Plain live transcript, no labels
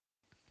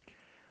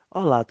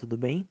Olá, tudo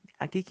bem?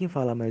 Aqui quem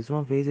fala mais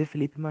uma vez é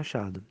Felipe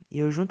Machado, e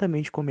eu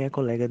juntamente com minha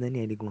colega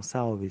Danielle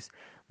Gonçalves,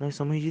 nós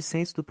somos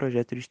discentes do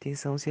projeto de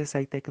extensão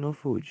CSI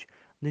Tecnofood,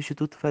 do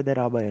Instituto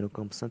Federal Baiano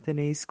Campo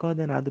Santenense,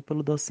 coordenado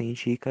pelo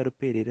docente Ícaro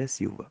Pereira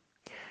Silva.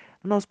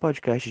 No nosso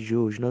podcast de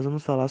hoje, nós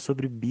vamos falar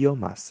sobre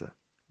biomassa.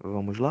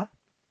 Vamos lá?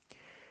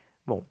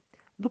 Bom,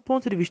 do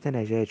ponto de vista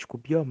energético,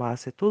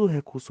 biomassa é todo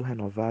recurso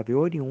renovável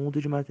oriundo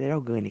de matéria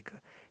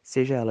orgânica,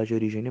 seja ela de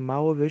origem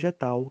animal ou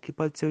vegetal, que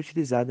pode ser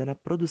utilizada na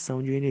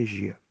produção de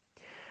energia.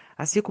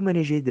 Assim como a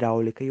energia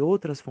hidráulica e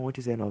outras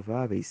fontes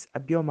renováveis, a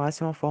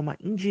biomassa é uma forma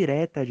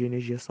indireta de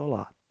energia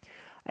solar.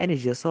 A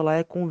energia solar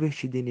é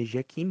convertida em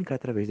energia química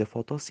através da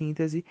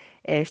fotossíntese,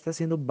 esta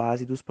sendo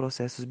base dos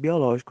processos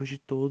biológicos de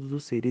todos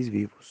os seres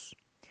vivos.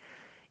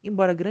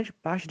 Embora grande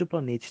parte do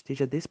planeta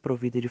esteja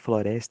desprovida de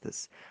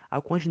florestas,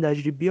 a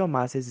quantidade de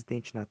biomassa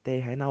existente na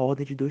Terra é na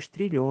ordem de 2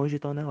 trilhões de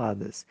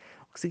toneladas,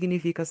 o que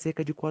significa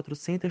cerca de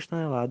 400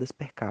 toneladas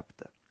per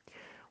capita.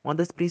 Uma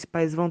das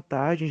principais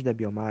vantagens da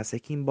biomassa é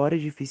que, embora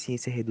de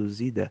eficiência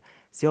reduzida,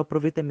 seu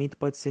aproveitamento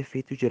pode ser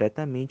feito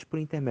diretamente por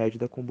intermédio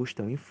da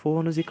combustão em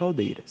fornos e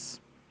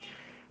caldeiras.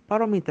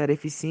 Para aumentar a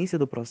eficiência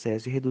do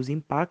processo e reduzir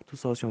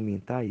impactos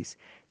socioambientais,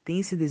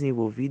 tem-se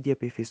desenvolvido e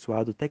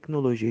aperfeiçoado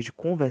tecnologias de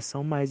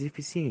conversão mais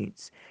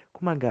eficientes,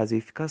 como a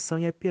gasificação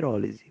e a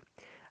pirólise.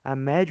 A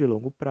médio e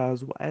longo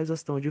prazo, a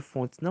exaustão de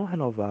fontes não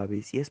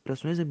renováveis e as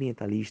pressões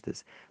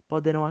ambientalistas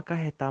poderão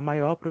acarretar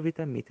maior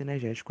aproveitamento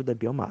energético da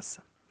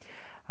biomassa.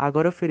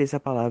 Agora ofereço a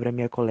palavra à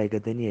minha colega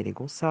Danielle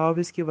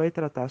Gonçalves, que vai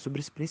tratar sobre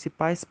os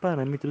principais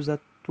parâmetros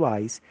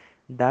atuais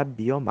da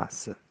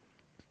biomassa.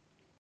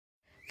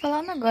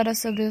 Falando agora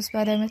sobre os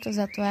parâmetros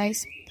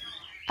atuais,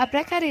 a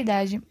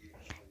precariedade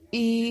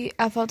e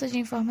a falta de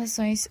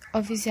informações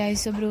oficiais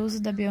sobre o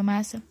uso da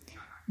biomassa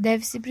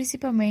deve-se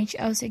principalmente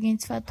aos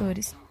seguintes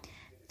fatores.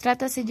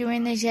 Trata-se de um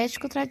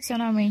energético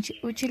tradicionalmente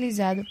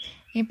utilizado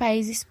em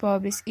países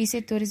pobres e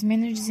setores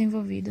menos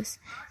desenvolvidos.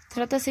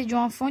 Trata-se de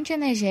uma fonte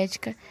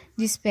energética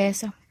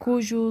dispersa,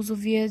 cujo uso,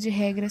 via de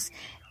regras,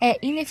 é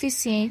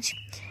ineficiente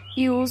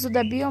e o uso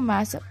da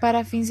biomassa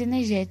para fins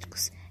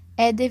energéticos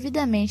é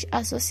devidamente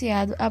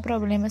associado a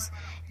problemas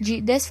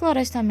de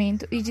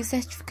desflorestamento e de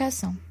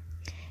certificação.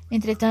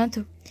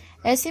 Entretanto,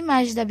 essa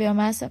imagem da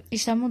biomassa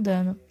está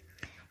mudando,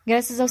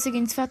 graças aos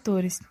seguintes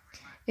fatores: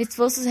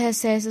 esforços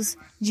recessos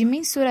de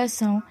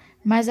mensuração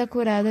mais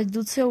acurada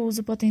do seu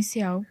uso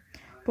potencial,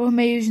 por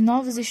meio de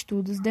novos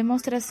estudos,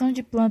 demonstração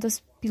de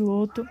plantas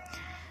piloto,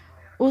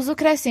 uso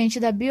crescente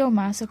da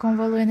biomassa com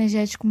valor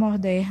energético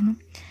moderno,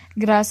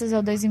 graças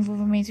ao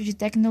desenvolvimento de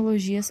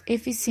tecnologias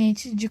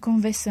eficientes de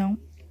conversão,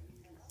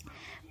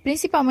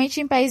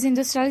 principalmente em países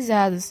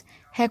industrializados,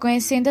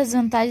 reconhecendo as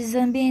vantagens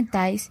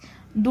ambientais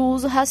do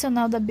uso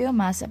racional da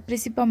biomassa,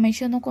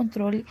 principalmente no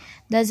controle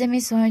das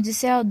emissões de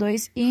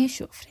CO2 e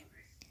enxofre.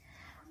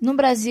 No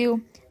Brasil,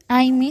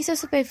 há imensa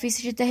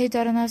superfície de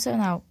território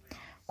nacional,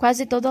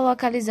 quase toda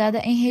localizada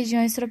em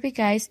regiões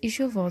tropicais e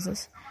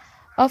chuvosas.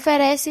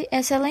 Oferece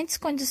excelentes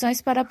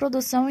condições para a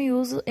produção e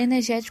uso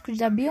energético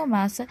da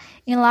biomassa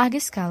em larga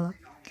escala.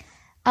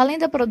 Além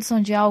da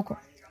produção de álcool,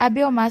 a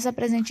biomassa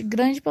apresenta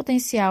grande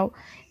potencial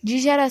de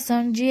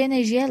geração de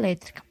energia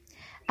elétrica.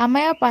 A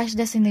maior parte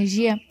dessa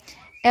energia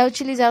é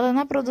utilizada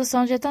na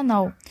produção de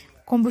etanol,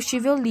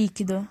 combustível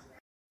líquido.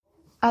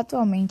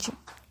 Atualmente,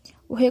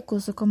 o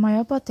recurso com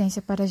maior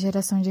potência para a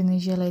geração de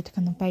energia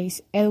elétrica no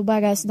país é o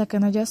bagaço da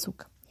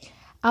cana-de-açúcar.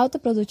 A alta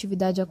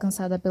produtividade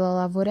alcançada pela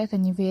lavoura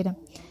caniveira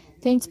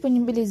tem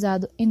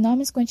disponibilizado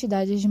enormes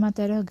quantidades de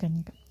matéria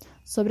orgânica,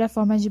 sob a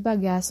forma de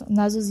bagaço,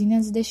 nas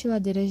usinas e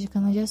destiladeiras de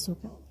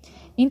cana-de-açúcar,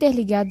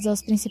 interligados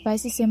aos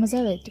principais sistemas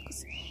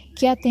elétricos,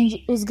 que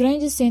atendem os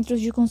grandes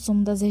centros de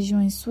consumo das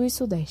regiões sul e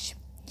sudeste.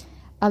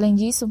 Além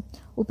disso,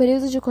 o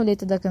período de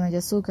colheita da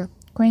cana-de-açúcar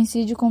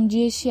coincide com o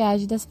dia de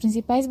estiagem das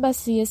principais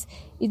bacias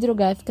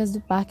hidrográficas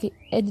do Parque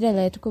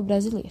Hidrelétrico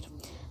Brasileiro,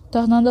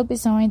 tornando a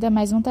opção ainda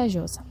mais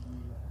vantajosa.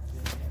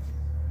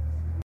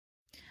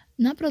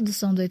 Na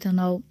produção do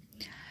etanol,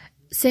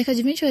 cerca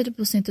de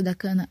 28% da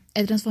cana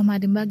é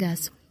transformada em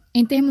bagaço.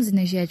 Em termos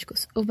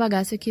energéticos, o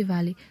bagaço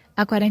equivale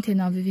a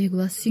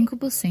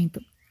 49,5%,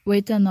 o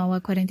etanol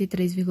a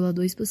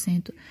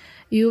 43,2%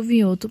 e o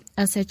vinhoto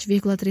a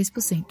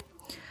 7,3%.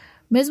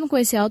 Mesmo com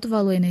esse alto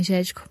valor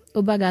energético,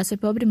 o bagaço é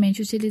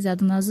pobremente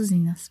utilizado nas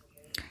usinas.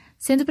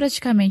 Sendo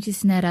praticamente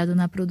incinerado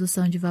na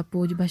produção de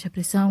vapor de baixa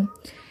pressão,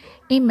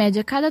 em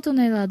média, cada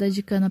tonelada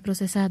de cana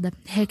processada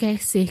requer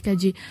cerca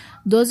de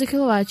 12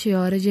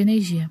 kWh de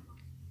energia.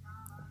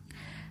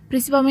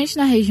 Principalmente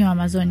na região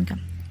amazônica,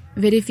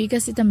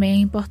 verifica-se também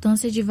a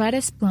importância de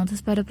várias plantas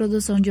para a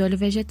produção de óleo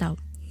vegetal,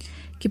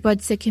 que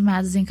pode ser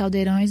queimados em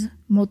caldeirões,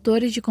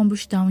 motores de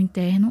combustão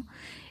interno,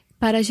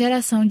 para a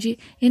geração de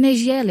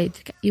energia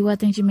elétrica e o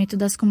atendimento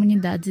das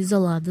comunidades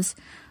isoladas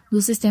do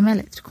sistema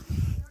elétrico.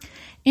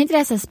 Entre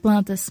essas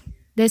plantas,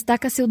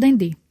 destaca-se o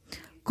dendê,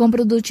 com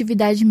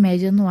produtividade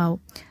média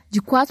anual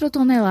de 4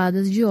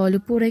 toneladas de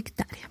óleo por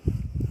hectare.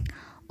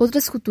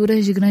 Outras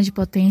culturas de grande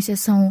potência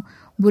são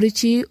o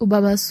buriti, o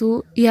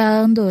babaçu e a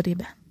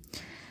andoriba,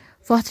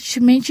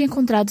 fortemente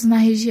encontrados na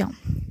região.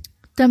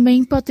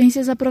 Também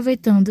potências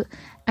aproveitando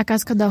a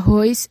casca do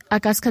arroz,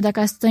 a casca da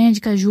castanha de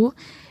caju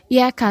e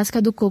a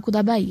casca do coco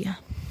da Bahia.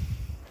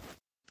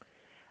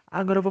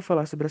 Agora eu vou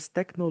falar sobre as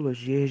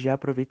tecnologias de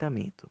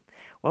aproveitamento.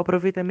 O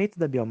aproveitamento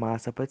da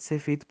biomassa pode ser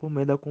feito por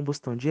meio da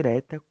combustão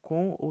direta,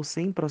 com ou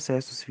sem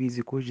processos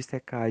físicos de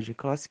secagem,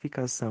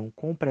 classificação,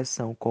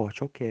 compressão,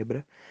 corte ou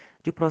quebra,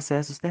 de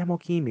processos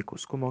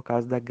termoquímicos, como é o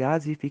caso da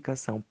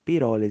gasificação,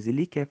 pirólise,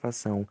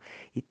 liquefação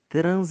e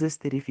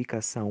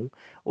transesterificação,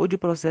 ou de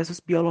processos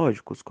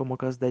biológicos, como é o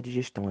caso da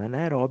digestão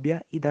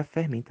anaeróbia e da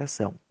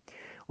fermentação.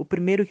 O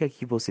primeiro que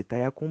aqui vou citar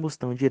é a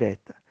combustão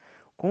direta.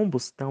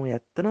 Combustão é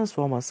a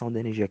transformação da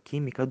energia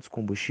química dos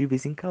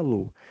combustíveis em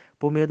calor,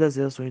 por meio das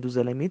reações dos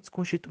elementos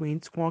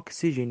constituintes com o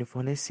oxigênio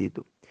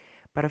fornecido.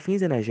 Para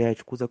fins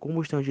energéticos, a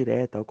combustão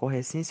direta ocorre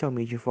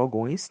essencialmente em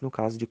fogões, no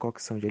caso de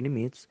cocção de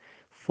alimentos,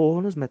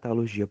 fornos,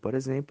 metalurgia, por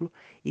exemplo,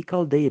 e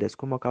caldeiras,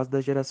 como é o caso da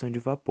geração de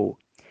vapor.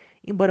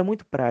 Embora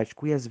muito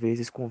prático e às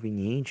vezes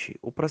conveniente,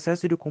 o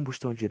processo de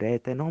combustão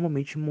direta é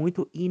normalmente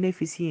muito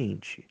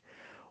ineficiente.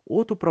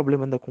 Outro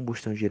problema da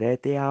combustão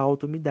direta é a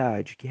alta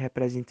umidade, que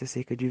representa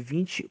cerca de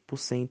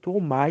 20%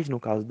 ou mais no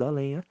caso da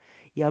lenha,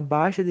 e a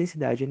baixa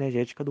densidade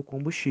energética do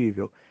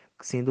combustível,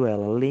 sendo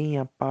ela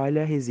lenha,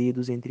 palha,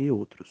 resíduos, entre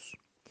outros.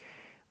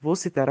 Vou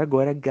citar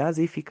agora a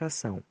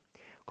gaseificação.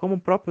 Como o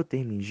próprio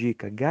termo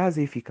indica,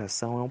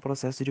 gaseificação é um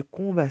processo de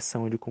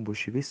conversão de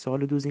combustíveis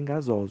sólidos em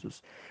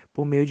gasosos,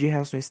 por meio de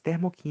reações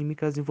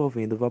termoquímicas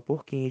envolvendo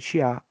vapor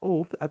quente, ar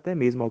ou até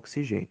mesmo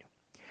oxigênio.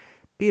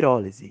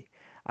 Pirólise.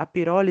 A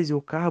pirólise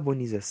ou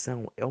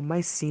carbonização é o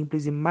mais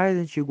simples e mais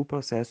antigo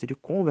processo de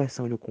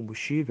conversão de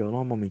combustível,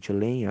 normalmente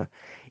lenha,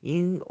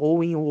 em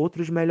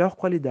outros de melhor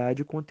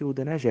qualidade e conteúdo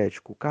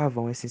energético,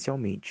 carvão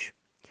essencialmente.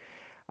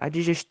 A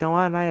digestão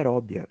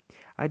anaeróbia.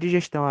 A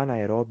digestão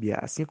anaeróbia,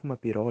 assim como a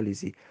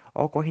pirólise,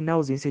 ocorre na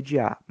ausência de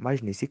ar,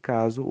 mas nesse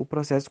caso, o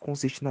processo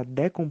consiste na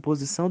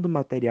decomposição do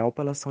material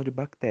pela ação de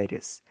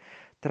bactérias.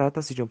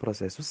 Trata-se de um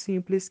processo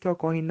simples que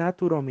ocorre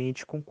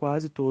naturalmente com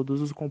quase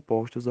todos os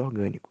compostos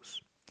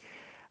orgânicos.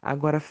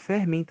 Agora,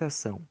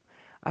 fermentação.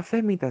 A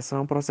fermentação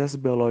é um processo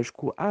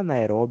biológico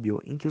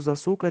anaeróbio em que os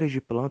açúcares de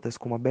plantas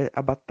como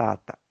a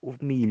batata, o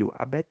milho,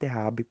 a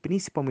beterraba e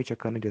principalmente a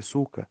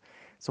cana-de-açúcar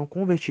são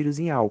convertidos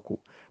em álcool,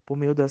 por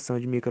meio da ação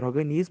de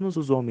micro-organismos,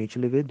 usualmente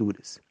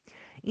leveduras.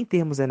 Em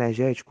termos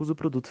energéticos, o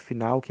produto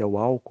final, que é o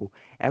álcool,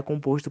 é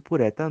composto por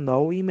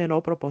etanol e, em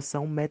menor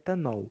proporção,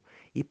 metanol,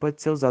 e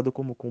pode ser usado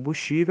como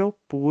combustível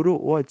puro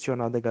ou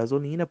adicionado à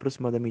gasolina,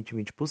 aproximadamente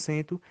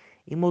 20%,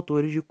 em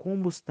motores de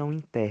combustão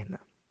interna.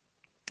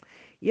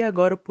 E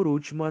agora, por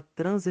último, a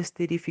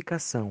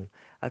transesterificação.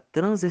 A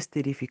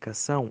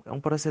transesterificação é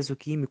um processo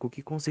químico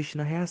que consiste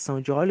na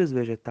reação de óleos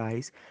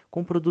vegetais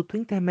com produto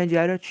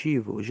intermediário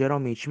ativo,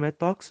 geralmente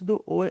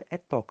metóxido ou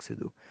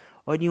etóxido,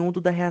 oriundo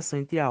da reação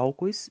entre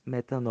álcoois,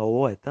 metanol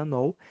ou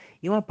etanol,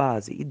 e uma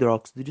base,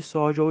 hidróxido de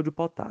sódio ou de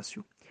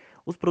potássio.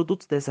 Os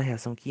produtos dessa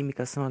reação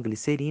química são a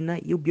glicerina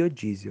e o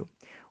biodiesel.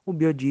 O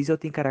biodiesel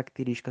tem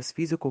características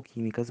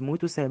físico-químicas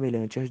muito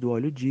semelhantes às do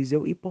óleo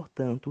diesel e,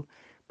 portanto,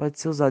 pode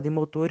ser usado em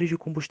motores de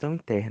combustão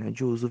interna,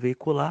 de uso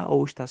veicular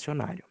ou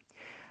estacionário.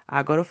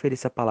 Agora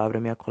ofereço a palavra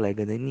à minha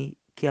colega Dani,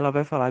 que ela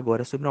vai falar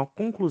agora sobre uma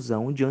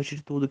conclusão diante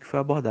de tudo que foi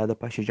abordado a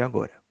partir de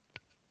agora.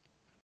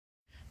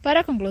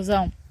 Para a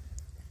conclusão,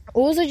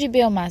 o uso de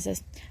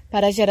biomassas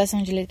para a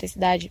geração de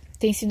eletricidade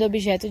tem sido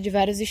objeto de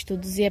vários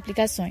estudos e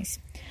aplicações,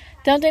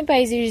 tanto em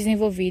países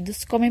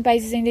desenvolvidos como em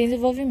países em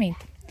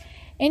desenvolvimento.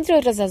 Entre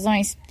outras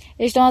razões,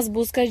 estão as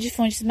buscas de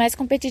fontes mais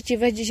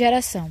competitivas de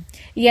geração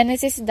e a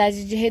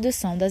necessidade de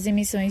redução das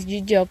emissões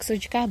de dióxido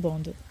de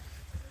carbono.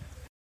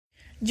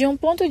 De um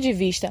ponto de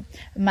vista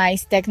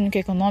mais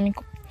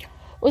técnico-econômico,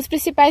 os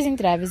principais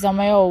entraves ao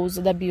maior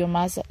uso da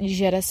biomassa de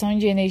geração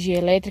de energia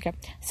elétrica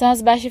são as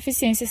baixas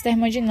eficiências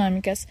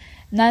termodinâmicas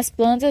nas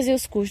plantas e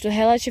os custos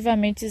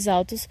relativamente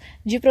altos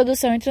de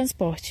produção e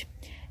transporte.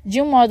 De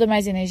um modo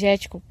mais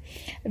energético,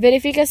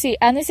 verifica-se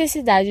a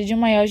necessidade de um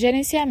maior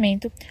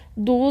gerenciamento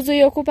do uso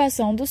e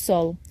ocupação do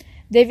solo,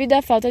 devido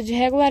à falta de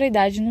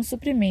regularidade no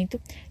suprimento,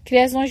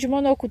 criações de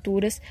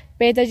monoculturas,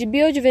 perda de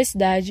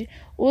biodiversidade,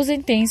 uso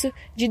intenso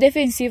de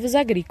defensivos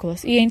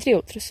agrícolas, e entre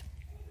outros.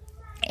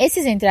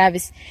 Esses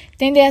entraves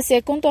tendem a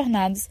ser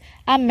contornados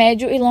a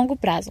médio e longo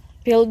prazo,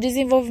 pelo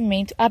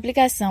desenvolvimento,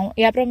 aplicação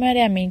e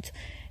aprimoramento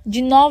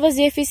de novas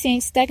e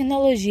eficientes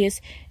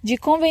tecnologias de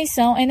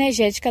conversão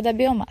energética da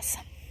biomassa.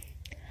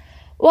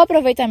 O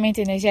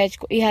aproveitamento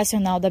energético e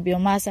racional da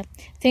biomassa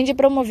tende a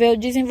promover o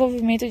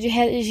desenvolvimento de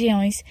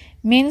regiões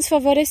menos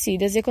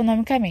favorecidas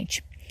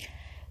economicamente,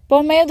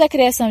 por meio da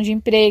criação de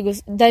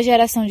empregos, da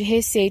geração de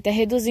receita,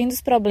 reduzindo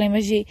os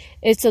problemas de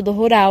êxodo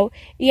rural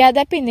e a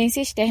dependência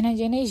externa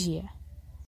de energia.